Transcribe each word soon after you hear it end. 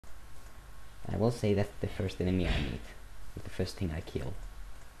I will say that's the first enemy I meet. The first thing I kill.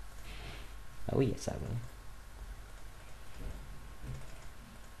 Oh yes, I will.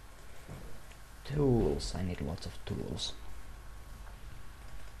 Tools. I need lots of tools.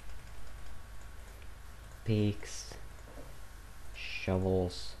 Picks.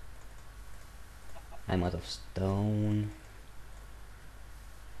 Shovels. I'm out of stone.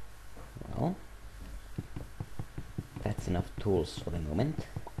 Well, that's enough tools for the moment.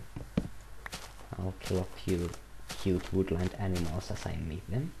 I'll kill a few cute woodland animals as I meet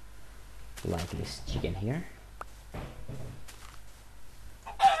them. Like this chicken here.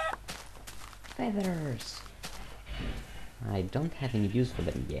 Feathers! I don't have any use for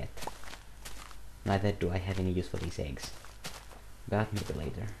them yet. Neither do I have any use for these eggs. But maybe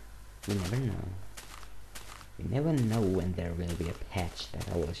later. You never know. You never know when there will be a patch that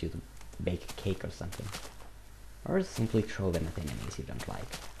allows you to bake a cake or something. Or simply throw them at enemies you don't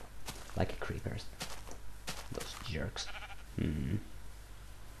like. Like creepers. Those jerks.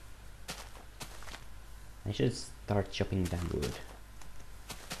 I should start chopping down wood.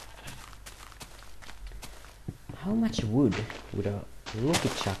 How much wood would a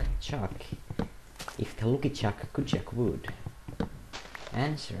LukkiStarr chuck if the LukkiStarr could chuck wood?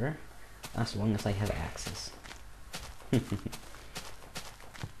 Answer, as long as I have access. There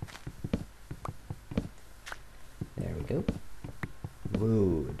we go.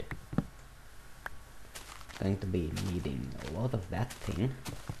 Wood. Going to be needing a lot of that thing.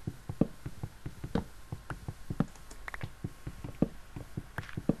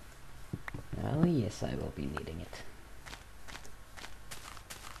 Oh yes, I will be needing it.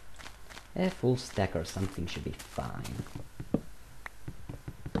 A full stack or something should be fine.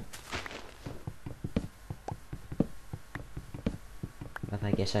 But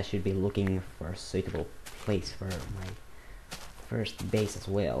I guess I should be looking for a suitable place for my first base as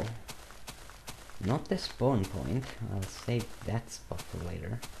well. Not the spawn point, I'll save that spot for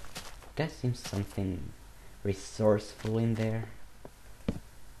later. There seems something resourceful in there.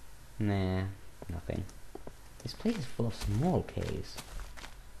 Nah, nothing. This place is full of small caves.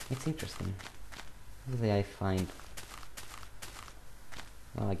 It's interesting. Usually I find...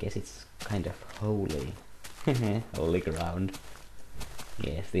 well, I guess it's kind of holy. Holy ground.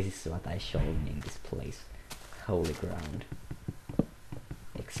 Yes, this is what I shall name this place. Holy ground.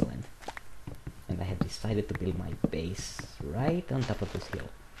 Excellent. And I have decided to build my base right on top of this hill.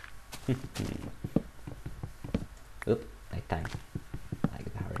 Oop, night time. I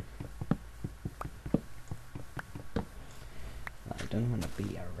gotta hurry. I don't wanna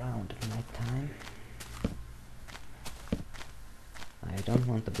be around at night time. I don't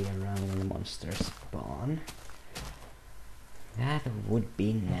want to be around when monsters spawn. That would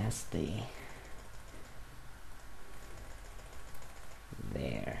be nasty.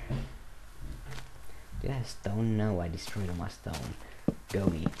 There. Did I have stone? No, I destroyed all my stone. Go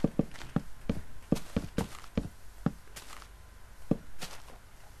me.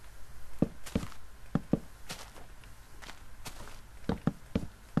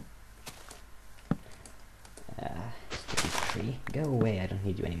 Stupid tree. Go away, I don't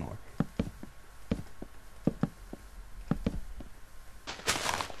need you anymore.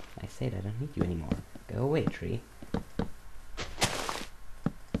 I said I don't need you anymore. Go away, tree.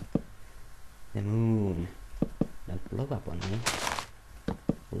 The moon. Don't blow up on me.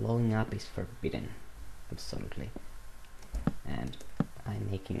 Blowing up is forbidden. Absolutely. And I'm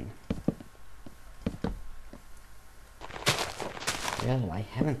making... well, I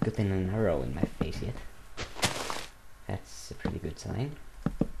haven't gotten an arrow in my face yet. That's a pretty good sign.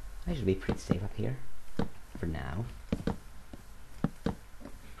 I should be pretty safe up here. For now.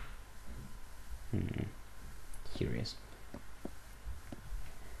 Curious.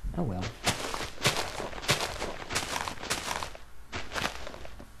 Oh well.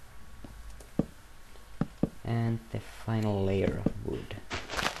 And the final layer of wood.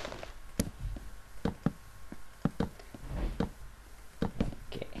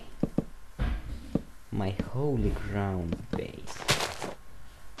 Okay. My holy ground base.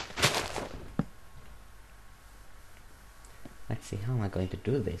 Let's see, how am I going to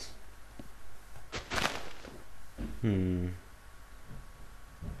do this?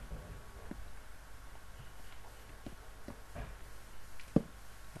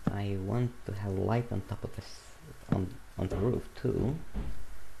 I want to have light on top of this, on the roof too.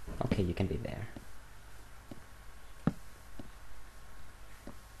 Okay, you can be there.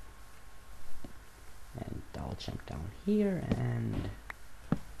 And I'll jump down here and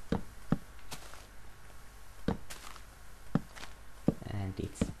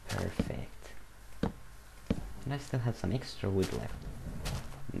it's perfect. And I still have some extra wood left.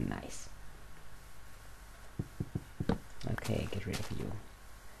 Nice. Okay, get rid of you.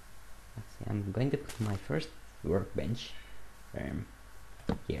 Let's see, I'm going to put my first workbench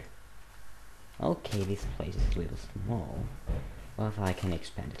here. Okay, this place is a little small, but I can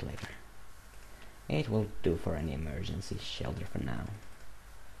expand it later. It will do for an emergency shelter for now.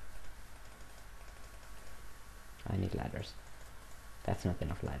 I need ladders. That's not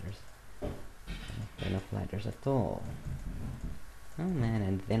enough ladders. Not enough ladders at all. Oh man,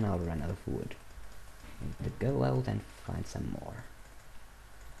 and then I'll run out of wood. Need to go out and find some more.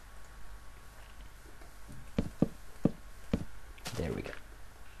 There we go.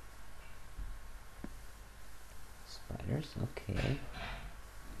 Spiders, okay.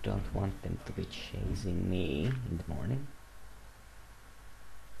 Don't want them to be chasing me in the morning.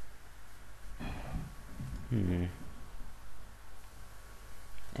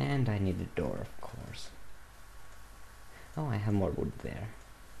 And I need a door, of course. Oh, I have more wood there.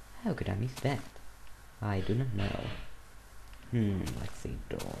 How could I miss that? I do not know. Let's see.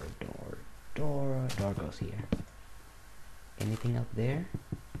 Door goes here. Anything out there?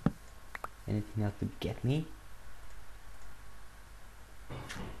 Anything out to get me?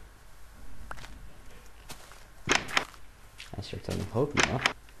 I certainly hope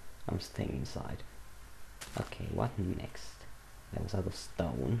not. I'm staying inside. Okay, what next? That was out of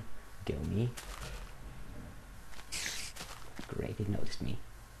stone. Go me. Great, it noticed me.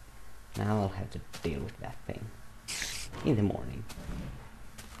 Now I'll have to deal with that thing in the morning.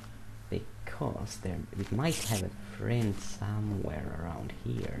 Because it might have a friend somewhere around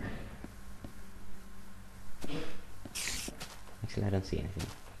here. Actually, I don't see anything.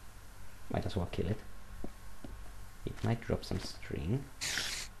 Might as well kill it. It might drop some string.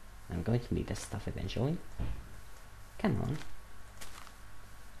 I'm going to need that stuff eventually. Come on.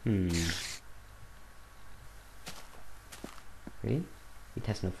 Really? It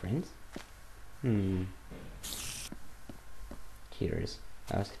has no friends? Curious.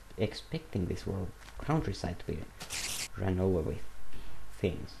 I was expecting this world countryside to be run over with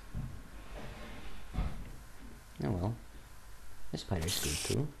things. Oh well. The spider's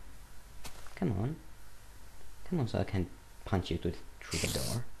good too. Come on. Come on so I can punch you through the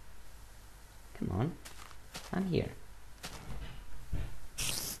door. Come on. I'm here.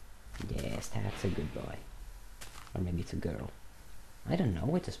 Yes, that's a good boy. Or maybe it's a girl. I don't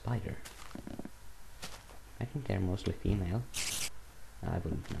know, it's a spider. I think they're mostly female. I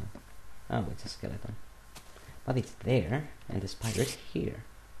wouldn't know. Oh, it's a skeleton. But it's there, and the spider is here.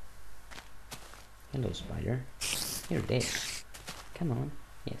 Hello, spider. You're there. Come on.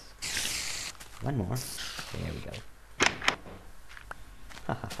 Yes. One more. There we go.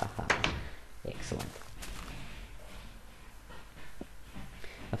 Ha ha ha ha. Excellent.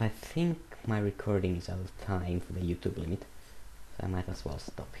 But I think my recording is out of time for the YouTube limit, so I might as well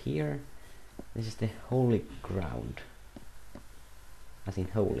stop here. This is the holy ground. As in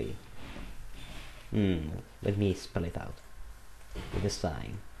holy. Let me spell it out. With a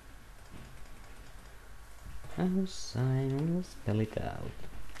sign. Oh, sign, we'll spell it out.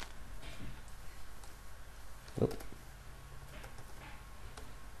 Oop.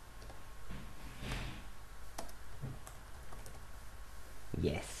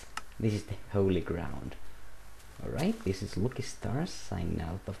 Yes, this is the holy ground. Alright, this is LukkiStarr signing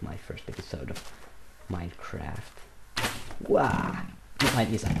out of my first episode of Minecraft. Wow!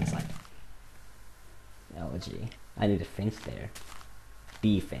 Inside. Oh gee, I need a fence there.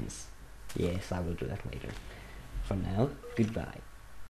 Defense. Yes, I will do that later. For now, goodbye.